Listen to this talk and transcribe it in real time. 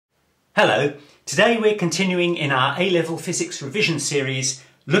Hello, today we're continuing in our A-level physics revision series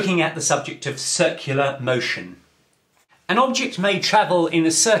looking at the subject of circular motion. An object may travel in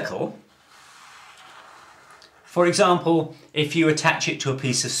a circle. For example, if you attach it to a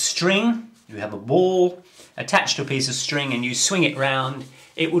piece of string, you have a ball attached to a piece of string and you swing it round,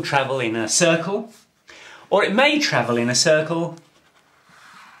 it will travel in a circle. Or it may travel in a circle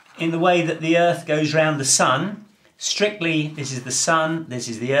in the way that the Earth goes round the Sun. Strictly, this is the Sun, this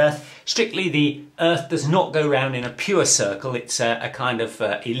is the Earth. Strictly, the Earth does not go round in a pure circle. It's a kind of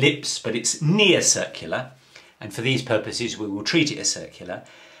ellipse, but it's near circular. And for these purposes, we will treat it as circular.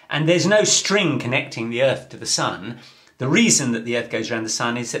 And there's no string connecting the Earth to the Sun. The reason that the Earth goes around the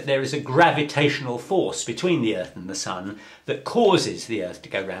Sun is that there is a gravitational force between the Earth and the Sun that causes the Earth to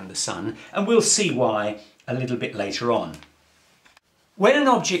go around the Sun. And we'll see why a little bit later on. When an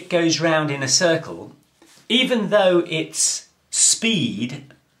object goes round in a circle, even though its speed,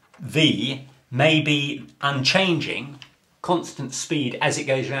 v, may be unchanging, constant speed as it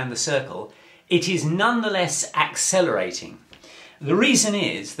goes around the circle, it is nonetheless accelerating. The reason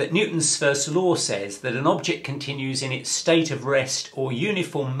is that Newton's first law says that an object continues in its state of rest or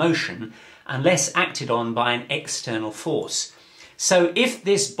uniform motion unless acted on by an external force. So if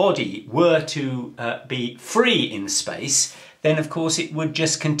this body were to be free in space, then of course it would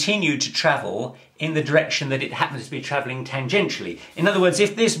just continue to travel in the direction that it happens to be travelling tangentially. In other words,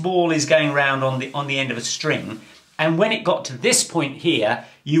 if this ball is going round on the end of a string, and when it got to this point here,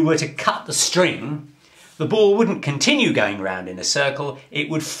 you were to cut the string, the ball wouldn't continue going round in a circle, it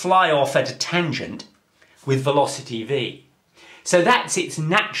would fly off at a tangent with velocity v. So that's its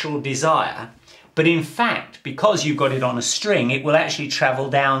natural desire, but in fact, because you've got it on a string, it will actually travel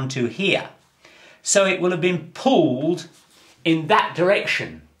down to here. So it will have been pulled in that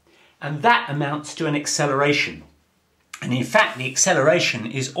direction, and that amounts to an acceleration. And in fact, the acceleration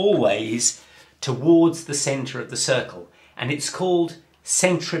is always towards the centre of the circle, and it's called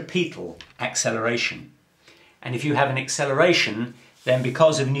centripetal acceleration. And if you have an acceleration, then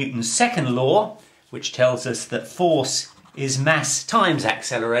because of Newton's second law, which tells us that force is mass times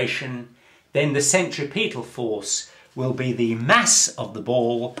acceleration, then the centripetal force will be the mass of the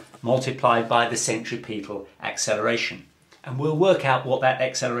ball multiplied by the centripetal acceleration. And we'll work out what that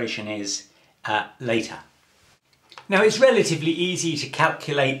acceleration is later. Now, it's relatively easy to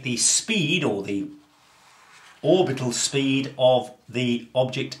calculate the speed or the orbital speed of the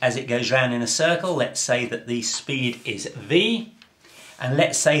object as it goes round in a circle. Let's say that the speed is v, and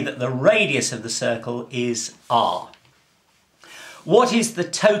let's say that the radius of the circle is r. What is the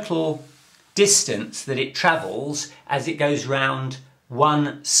total distance that it travels as it goes round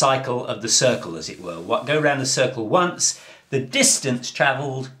one cycle of the circle, as it were? Go round the circle once, the distance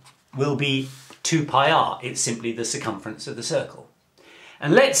travelled will be 2 pi r. It's simply the circumference of the circle.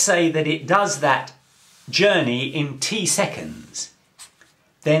 And let's say that it does that journey in t seconds.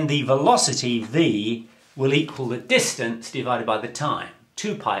 Then the velocity v will equal the distance divided by the time,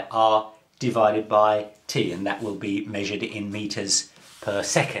 2 pi r divided by t, and that will be measured in meters per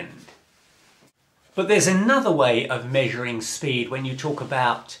second. But there's another way of measuring speed when you talk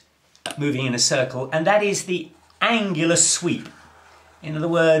about moving in a circle, and that is the angular sweep. In other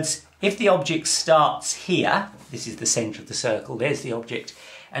words, if the object starts here, this is the centre of the circle, there's the object,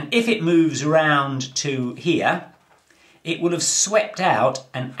 and if it moves around to here, it will have swept out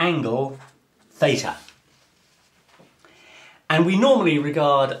an angle theta. And we normally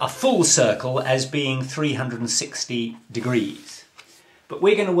regard a full circle as being 360 degrees. But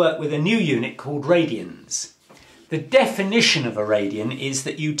we're going to work with a new unit called radians. The definition of a radian is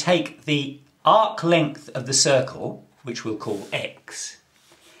that you take the arc length of the circle, which we'll call x,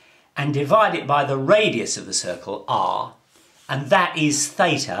 and divide it by the radius of the circle, r, and that is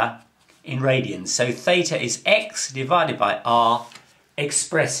theta in radians. So theta is x divided by r,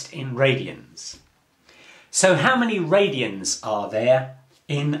 expressed in radians. So how many radians are there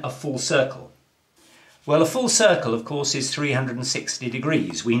in a full circle? Well, a full circle, of course, is 360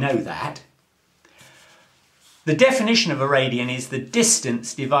 degrees. We know that. The definition of a radian is the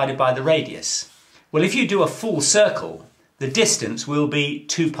distance divided by the radius. Well, if you do a full circle, the distance will be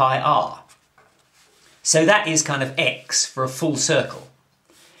 2 pi r. So that is kind of x for a full circle.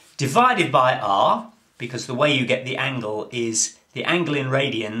 Divided by r, because the way you get the angle is, the angle in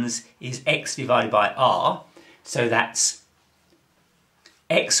radians is x divided by r. So that's,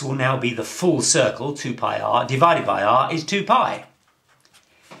 x will now be the full circle, 2 pi r, divided by r is 2 pi.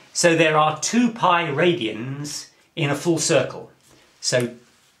 So there are 2 pi radians in a full circle. So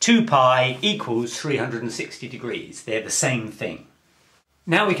 2 pi equals 360 degrees. They're the same thing.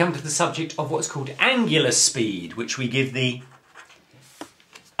 Now we come to the subject of what's called angular speed, which we give the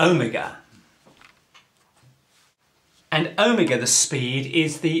omega. And omega, the speed,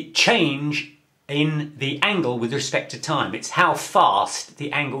 is the change in the angle with respect to time. It's how fast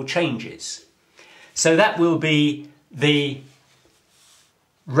the angle changes. So that will be the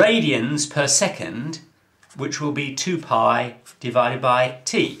radians per second, which will be 2 pi divided by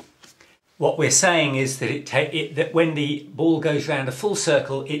t. What we're saying is that that when the ball goes round a full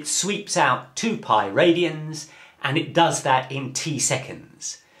circle, it sweeps out 2 pi radians, and it does that in t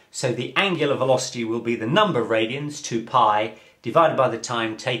seconds. So the angular velocity will be the number of radians, 2 pi, divided by the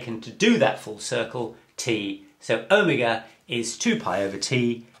time taken to do that full circle, t. So omega is 2 pi over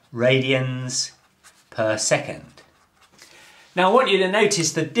t radians per second. Now I want you to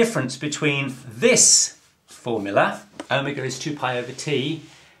notice the difference between this formula, omega is 2 pi over t,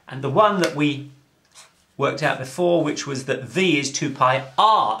 and the one that we worked out before, which was that v is 2 pi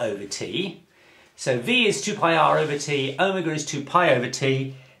r over t. So v is 2 pi r over t, omega is 2 pi over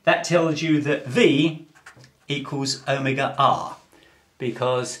t. That tells you that v equals omega r,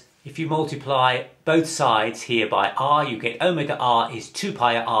 because if you multiply both sides here by r, you get omega r is 2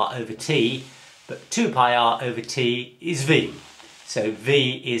 pi r over t, but 2 pi r over t is v. So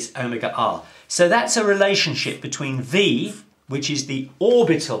v is omega r. So that's a relationship between v, which is the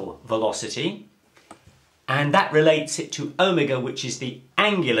orbital velocity, and that relates it to omega, which is the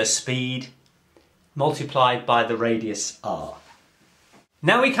angular speed, multiplied by the radius r.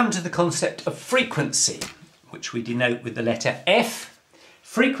 Now we come to the concept of frequency, which we denote with the letter F.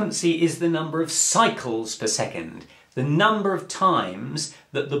 Frequency is the number of cycles per second, the number of times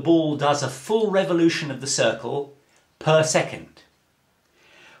that the ball does a full revolution of the circle per second.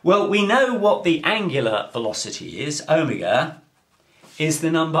 Well, we know what the angular velocity is, omega, is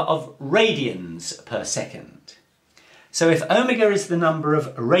the number of radians per second. So if omega is the number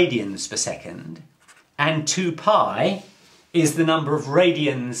of radians per second, and 2 pi is the number of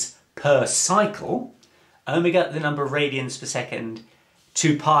radians per cycle, omega the number of radians per second,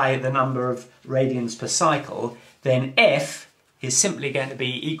 2 pi the number of radians per cycle, then F is simply going to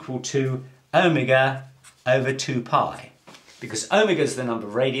be equal to omega over 2 pi. Because omega is the number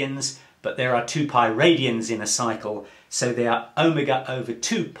of radians, but there are 2 pi radians in a cycle, so they are omega over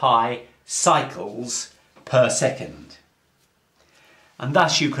 2 pi cycles per second. And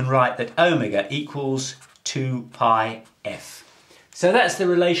thus you can write that omega equals 2 pi f. So that's the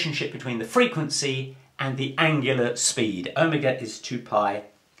relationship between the frequency and the angular speed. Omega is 2 pi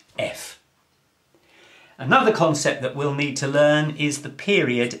f. Another concept that we'll need to learn is the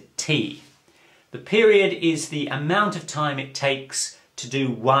period t. The period is the amount of time it takes to do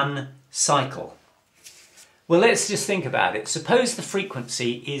one cycle. Well, let's just think about it. Suppose the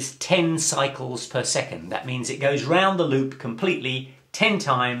frequency is 10 cycles per second. That means it goes round the loop completely 10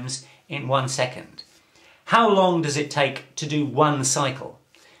 times in 1 second. How long does it take to do one cycle?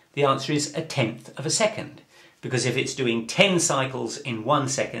 The answer is 1/10 of a second, because if it's doing 10 cycles in 1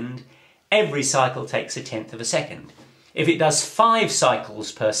 second, every cycle takes 1/10 of a second. If it does 5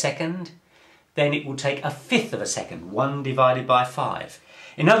 cycles per second, then it will take 1/5 of a second, 1 divided by 5.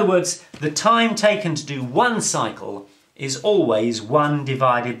 In other words, the time taken to do one cycle is always 1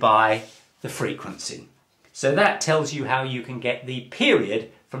 divided by the frequency. So that tells you how you can get the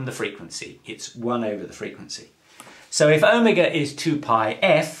period from the frequency. It's 1 over the frequency. So if omega is 2 pi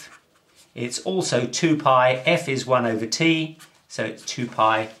f, it's also 2 pi, f is 1 over t, so it's 2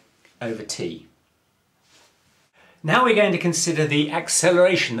 pi over t. Now we're going to consider the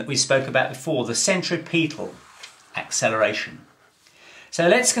acceleration that we spoke about before, the centripetal acceleration. So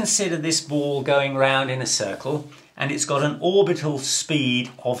let's consider this ball going round in a circle, and it's got an orbital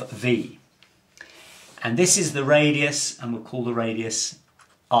speed of v. And this is the radius, and we'll call the radius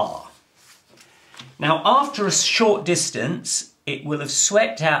r. Now after a short distance, it will have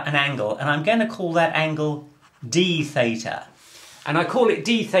swept out an angle, and I'm going to call that angle d theta. And I call it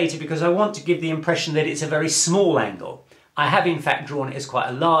d theta because I want to give the impression that it's a very small angle. I have in fact drawn it as quite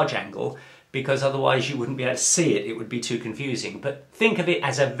a large angle, because otherwise you wouldn't be able to see it, it would be too confusing. But think of it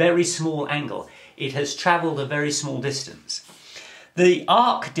as a very small angle. It has travelled a very small distance. The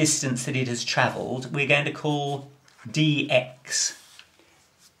arc distance that it has travelled, we're going to call dx,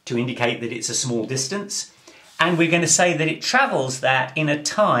 to indicate that it's a small distance. And we're going to say that it travels that in a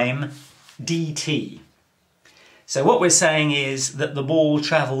time dt. So what we're saying is that the ball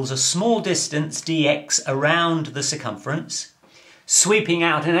travels a small distance dx around the circumference, sweeping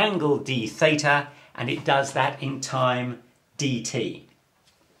out an angle d theta, and it does that in time dt.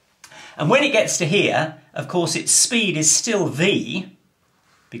 And when it gets to here, of course its speed is still v,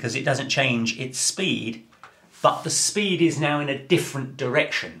 because it doesn't change its speed, but the speed is now in a different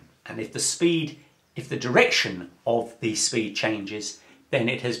direction. And if the direction of the speed changes, then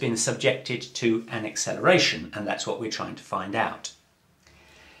it has been subjected to an acceleration, and that's what we're trying to find out.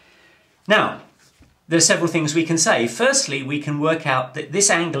 Now, there are several things we can say. Firstly, we can work out that this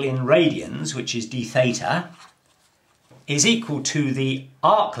angle in radians, which is d theta, is equal to the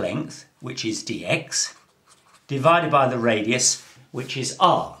arc length, which is dx, divided by the radius, which is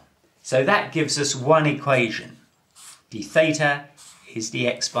r. So that gives us one equation. D theta is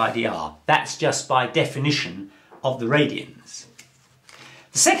dx by dr. That's just by definition of the radians.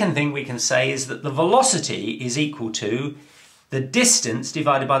 The second thing we can say is that the velocity is equal to the distance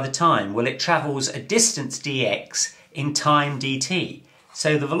divided by the time. Well, it travels a distance dx in time dt.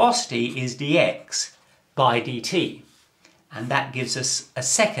 So the velocity is dx by dt. And that gives us a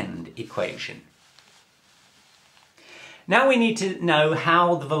second equation. Now we need to know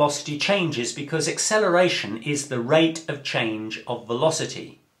how the velocity changes, because acceleration is the rate of change of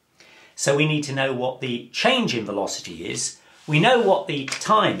velocity. So we need to know what the change in velocity is. We know what the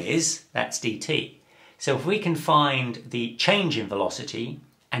time is, that's dt. So if we can find the change in velocity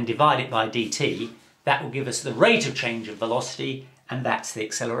and divide it by dt, that will give us the rate of change of velocity, and that's the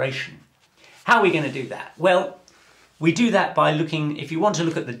acceleration. How are we going to do that? Well, we do that by looking, if you want to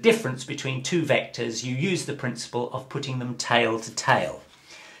look at the difference between two vectors, you use the principle of putting them tail to tail.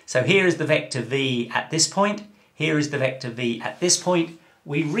 So here is the vector v at this point, here is the vector v at this point.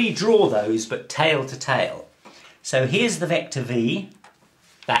 We redraw those, but tail to tail. So here's the vector v,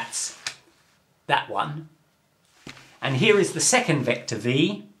 that's that one. And here is the second vector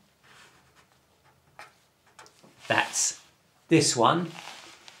v, that's this one.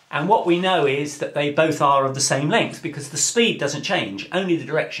 And what we know is that they both are of the same length, because the speed doesn't change, only the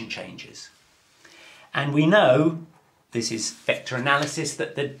direction changes. And we know, this is vector analysis,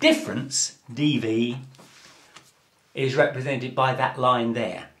 that the difference, dv, is represented by that line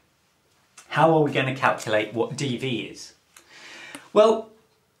there. How are we going to calculate what dv is? Well,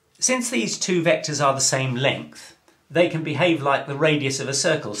 since these two vectors are the same length, they can behave like the radius of a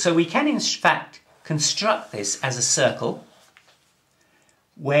circle. So we can in fact construct this as a circle,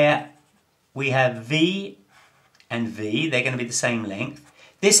 where we have v and v, they're going to be the same length.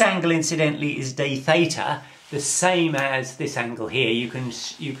 This angle, incidentally, is d theta, the same as this angle here. You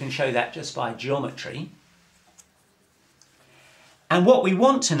can show that just by geometry. And what we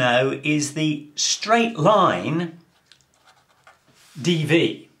want to know is the straight line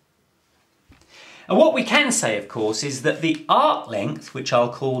dv. And what we can say, of course, is that the arc length, which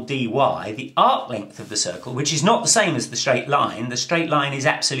I'll call dy, the arc length of the circle, which is not the same as the straight line is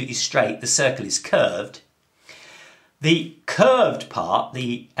absolutely straight, the circle is curved. The curved part,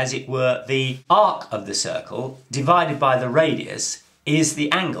 as it were, the arc of the circle, divided by the radius, is the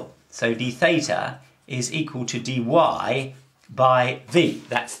angle. So d theta is equal to dy by v.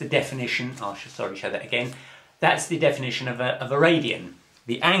 That's the definition, show that again. That's the definition of a radian.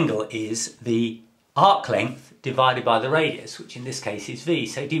 The angle is the arc length divided by the radius, which in this case is v,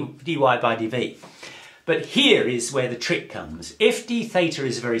 so dy by dv. But here is where the trick comes. If d theta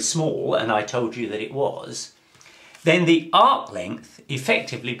is very small, and I told you that it was, then the arc length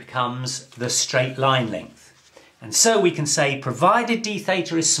effectively becomes the straight line length. And so we can say, provided d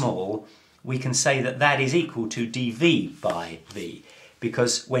theta is small, we can say that that is equal to dv by v,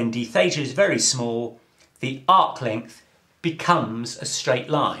 because when d theta is very small, the arc length becomes a straight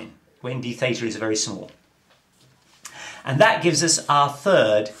line when d theta is very small. And that gives us our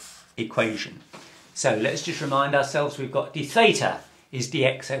third equation. So let's just remind ourselves, we've got d theta is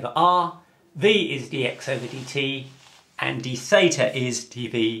dx over r, v is dx over dt, and d theta is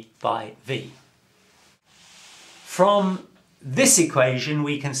dv by v. From this equation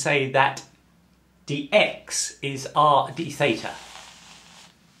we can say that dx is r d theta.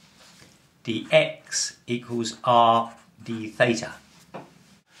 dx equals r d theta.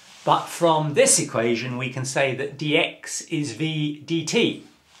 But from this equation we can say that dx is v dt.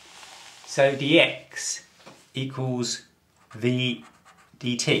 So dx equals v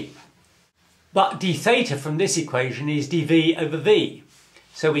dt. But d theta from this equation is dv over v.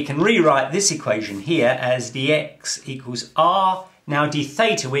 So we can rewrite this equation here as dx equals r. Now d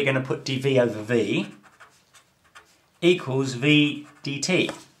theta we're going to put dv over v equals v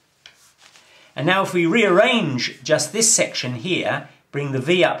dt. And now if we rearrange just this section here, bring the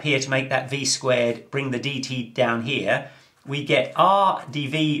v up here to make that v squared, bring the dt down here, we get r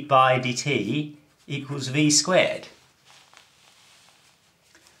dv by dt equals v squared.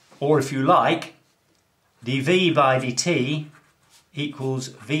 Or if you like, dv by dt equals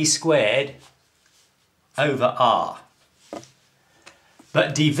v squared over r.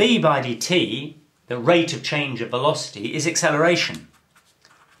 But dv by dt, the rate of change of velocity, is acceleration.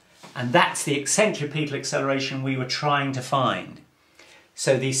 And that's the centripetal acceleration we were trying to find.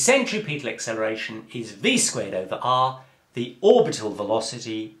 So the centripetal acceleration is v squared over r, the orbital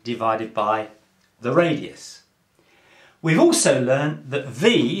velocity divided by the radius. We've also learned that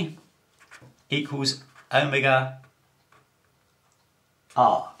v equals omega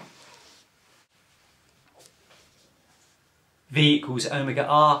r. V equals omega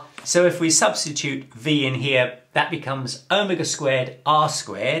r. So if we substitute v in here, that becomes omega squared r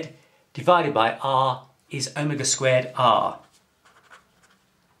squared divided by r is omega squared r.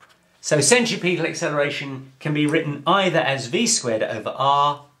 So centripetal acceleration can be written either as v squared over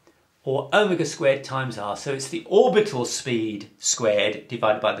r or omega squared times r. So it's the orbital speed squared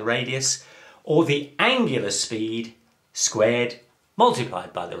divided by the radius, or the angular speed squared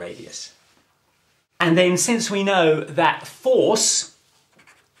multiplied by the radius. And then since we know that force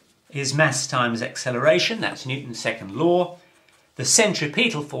is mass times acceleration, that's Newton's second law, the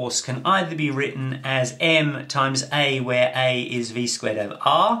centripetal force can either be written as m times a, where a is v squared over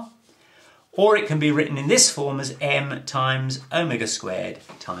r, or it can be written in this form as m times omega squared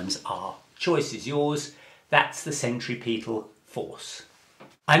times r. Choice is yours. That's the centripetal force.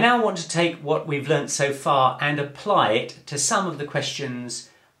 I now want to take what we've learnt so far and apply it to some of the questions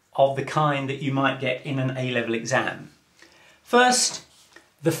of the kind that you might get in an A-level exam. First,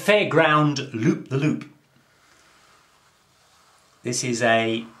 the fairground loop-the-loop. This is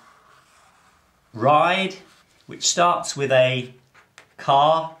a ride which starts with a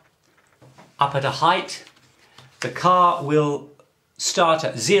car up at a height. The car will start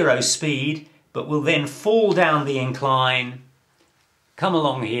at 0 speed, but will then fall down the incline, come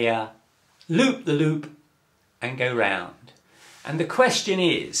along here, loop the loop, and go round. And the question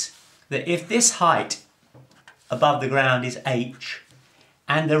is that if this height above the ground is h,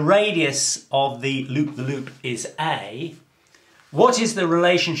 and the radius of the loop is a, what is the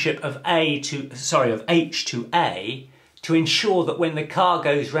relationship of h to a to ensure that when the car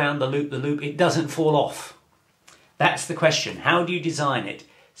goes round the loop it doesn't fall off? That's the question. How do you design it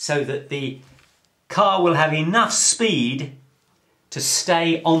so that the car will have enough speed to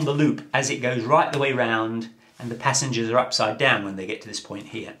stay on the loop as it goes right the way round and the passengers are upside down when they get to this point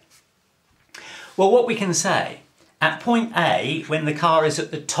here? Well, what we can say, at point A, when the car is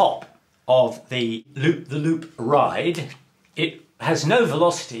at the top of the loop ride, it has no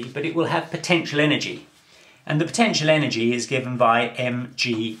velocity, but it will have potential energy. And the potential energy is given by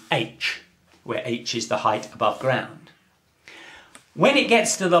mgh, where h is the height above ground. When it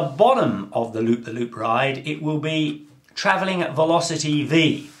gets to the bottom of the loop ride, it will be travelling at velocity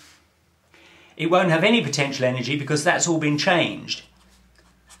v. It won't have any potential energy because that's all been changed.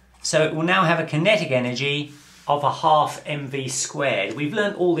 So it will now have a kinetic energy of a half mv squared. We've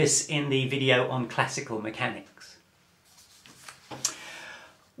learnt all this in the video on classical mechanics.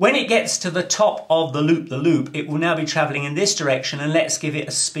 When it gets to the top of the loop, it will now be travelling in this direction, and let's give it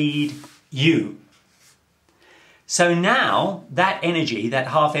a speed u. So now that energy, that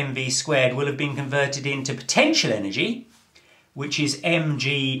half mv squared, will have been converted into potential energy, which is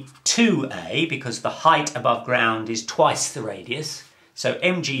mg2a, because the height above ground is twice the radius. So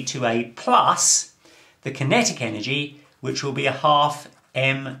mg2a plus the kinetic energy, which will be a half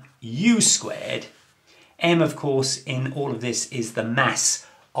mu squared. M, of course, in all of this is the mass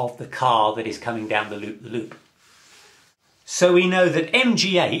of the car that is coming down the loop. So we know that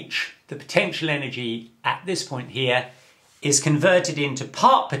mgh, the potential energy at this point here, is converted into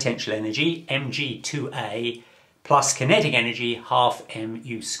part potential energy, mg2a, plus kinetic energy, half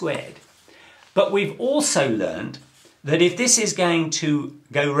mu squared. But we've also learned that if this is going to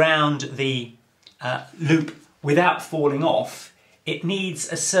go round the loop without falling off, it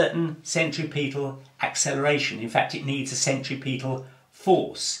needs a certain centripetal acceleration. In fact, it needs a centripetal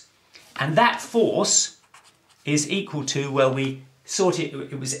force. And that force is equal to, well, we sorted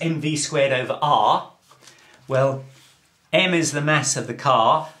it was mv squared over r. Well, m is the mass of the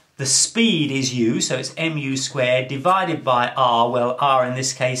car, the speed is u, so it's mu squared divided by r. Well, r in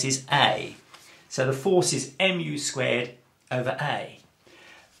this case is a. So the force is mu squared over a.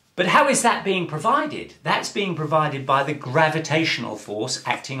 But how is that being provided? That's being provided by the gravitational force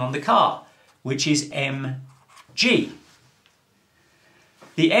acting on the car, which is mg.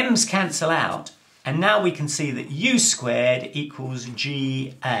 The m's cancel out, and now we can see that u squared equals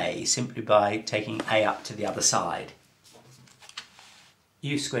ga, simply by taking a up to the other side.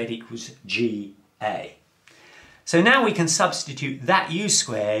 U squared equals ga. So now we can substitute that u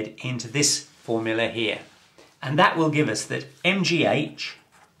squared into this formula here, and that will give us that mgh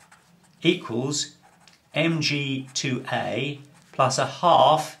equals mg2a plus a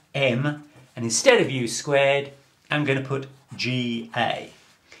half m, and instead of u squared, I'm going to put ga.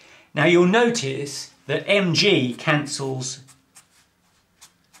 Now you'll notice that mg cancels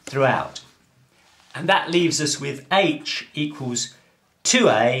throughout. And that leaves us with h equals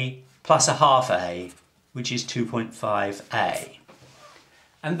 2a plus a half a, which is 2.5a.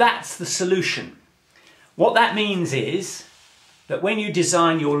 And that's the solution. What that means is that when you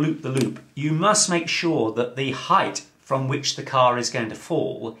design your loop-the-loop, you must make sure that the height from which the car is going to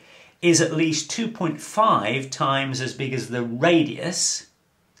fall is at least 2.5 times as big as the radius,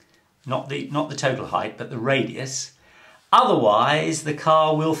 not the total height, but the radius. Otherwise, the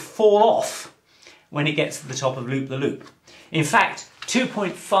car will fall off when it gets to the top of loop-the-loop. In fact,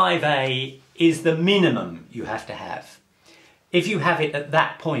 2.5a is the minimum you have to have. If you have it at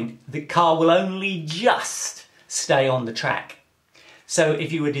that point, the car will only just stay on the track. So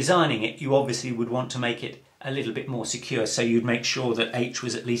if you were designing it, you obviously would want to make it a little bit more secure, so you'd make sure that h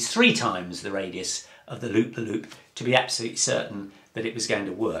was at least 3 times the radius of the loop to be absolutely certain that it was going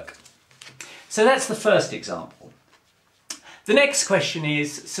to work. So that's the first example. The next question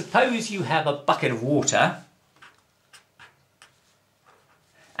is, suppose you have a bucket of water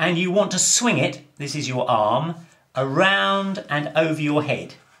and you want to swing it, this is your arm, around and over your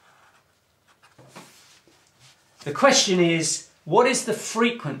head. The question is, what is the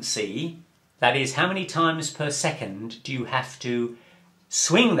frequency, that is, how many times per second do you have to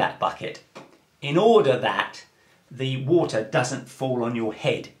swing that bucket in order that the water doesn't fall on your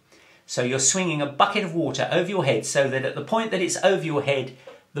head? So you're swinging a bucket of water over your head so that at the point that it's over your head,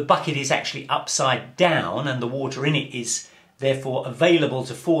 the bucket is actually upside down and the water in it is therefore available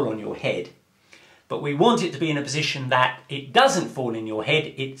to fall on your head. But we want it to be in a position that it doesn't fall in your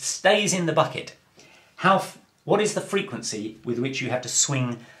head, it stays in the bucket. What is the frequency with which you have to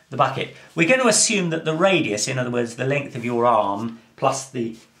swing the bucket? We're going to assume that the radius, in other words, the length of your arm plus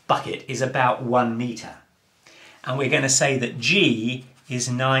the bucket, is about 1 metre. And we're going to say that g is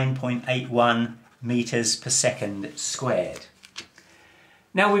 9.81 metres per second squared.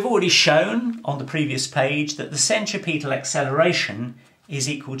 Now, we've already shown on the previous page that the centripetal acceleration is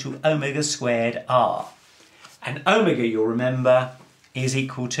equal to omega squared r. And omega, you'll remember, is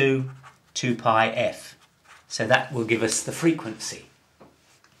equal to 2 pi f. So that will give us the frequency.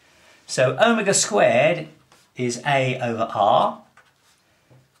 So omega squared is a over r.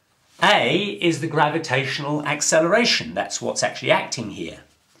 A is the gravitational acceleration. That's what's actually acting here.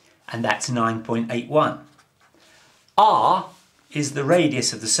 And that's 9.81. R is the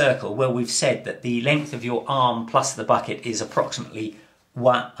radius of the circle, where we've said that the length of your arm plus the bucket is approximately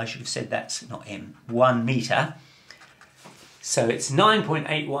 1, I should have said that's not m, 1 metre. So it's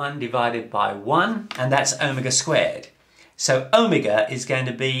 9.81 divided by 1, and that's omega squared. So omega is going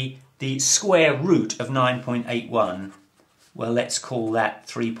to be the square root of 9.81. Well, let's call that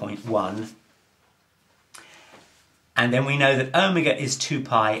 3.1. And then we know that omega is 2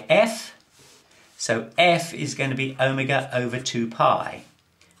 pi f. So f is going to be omega over 2 pi,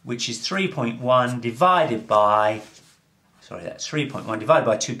 which is 3.1 divided by, that's 3.1 divided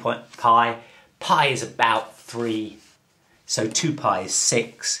by 2 pi. Pi is about 3, so 2 pi is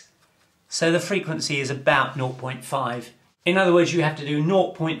 6. So the frequency is about 0.5. In other words, you have to do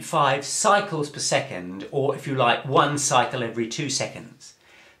 0.5 cycles per second, or if you like, 1 cycle every 2 seconds.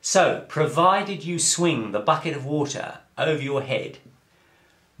 So, provided you swing the bucket of water over your head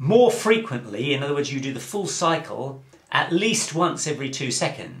more frequently, in other words, you do the full cycle at least once every 2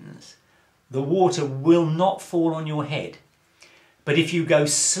 seconds, the water will not fall on your head. But if you go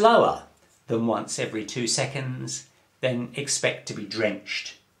slower than once every 2 seconds, then expect to be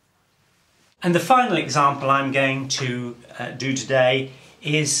drenched. And the final example I'm going to do today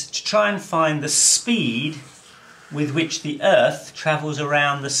is to try and find the speed with which the Earth travels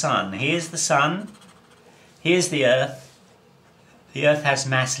around the Sun. Here's the Sun, here's the Earth. The Earth has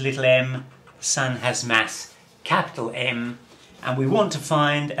mass little m, the Sun has mass capital M, and we want to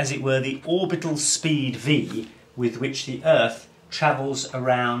find, as it were, the orbital speed v with which the Earth travels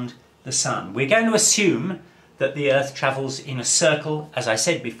around the Sun. We're going to assume that the Earth travels in a circle. As I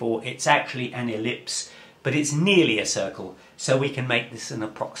said before, it's actually an ellipse, but it's nearly a circle, so we can make this an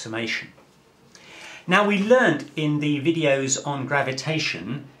approximation. Now, we learnt in the videos on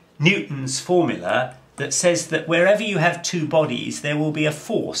gravitation Newton's formula that says that wherever you have two bodies, there will be a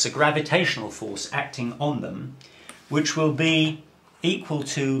force, a gravitational force acting on them, which will be equal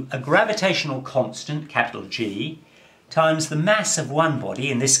to a gravitational constant, capital G, times the mass of one body,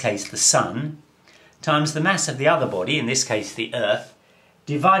 in this case the Sun, times the mass of the other body, in this case the Earth,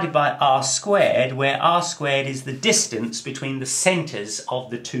 divided by r squared, where r squared is the distance between the centres of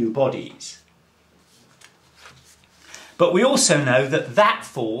the two bodies. But we also know that that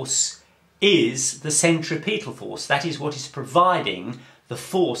force is the centripetal force. That is what is providing the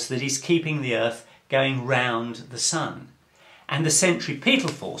force that is keeping the Earth going round the Sun. And the centripetal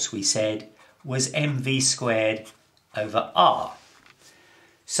force, we said, was mv squared over r.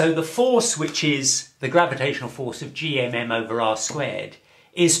 So the force, which is the gravitational force of gmm over r squared,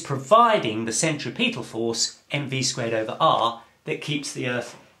 is providing the centripetal force, mv squared over r, that keeps the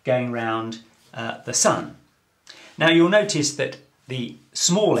Earth going round the Sun. Now you'll notice that the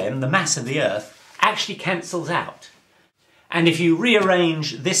small m, the mass of the Earth, actually cancels out. And if you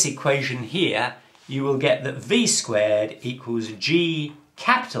rearrange this equation here, you will get that v squared equals g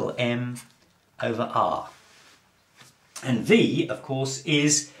capital M over r. And v, of course,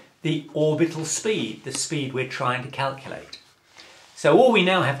 is the orbital speed, the speed we're trying to calculate. So all we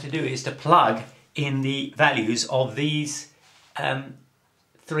now have to do is to plug in the values of these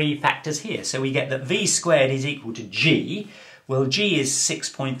three factors here. So we get that v squared is equal to g. Well, g is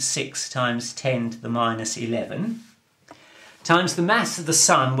 6.6 times 10 to the minus 11. Times the mass of the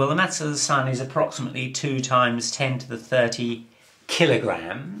Sun. Well, the mass of the Sun is approximately 2 times 10 to the 30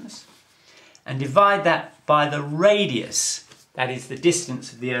 kilograms. And divide that by the radius, that is the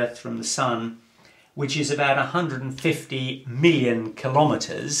distance of the Earth from the Sun, which is about 150 million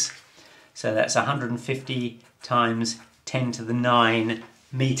kilometres. So that's 150 times 10 to the 9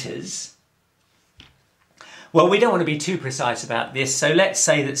 metres. Well, we don't want to be too precise about this, so let's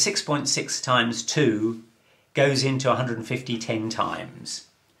say that 6.6 times 2 goes into 150 10 times.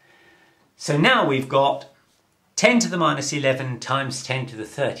 So now we've got 10 to the minus 11 times 10 to the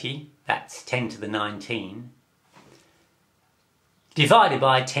 30, that's 10 to the 19, divided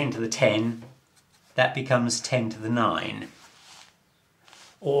by 10 to the 10, that becomes 10 to the 9.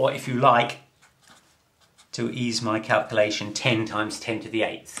 Or if you like, to ease my calculation, 10 times 10 to the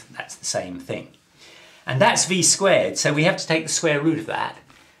 8th, that's the same thing. And that's v squared, so we have to take the square root of that.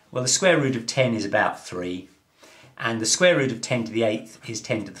 Well, the square root of 10 is about 3, and the square root of 10 to the 8th is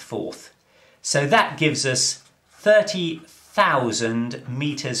 10 to the 4th. So that gives us 30,000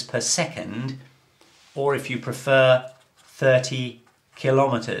 metres per second, or if you prefer, 30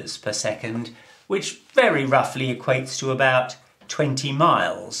 kilometres per second, which very roughly equates to about 20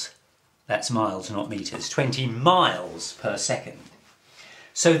 miles. That's miles, not metres. 20 miles per second.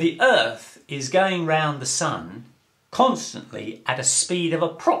 So the Earth is going round the Sun constantly at a speed of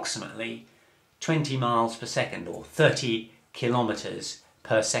approximately 20 miles per second, or 30 kilometres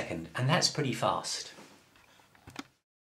per second, and that's pretty fast.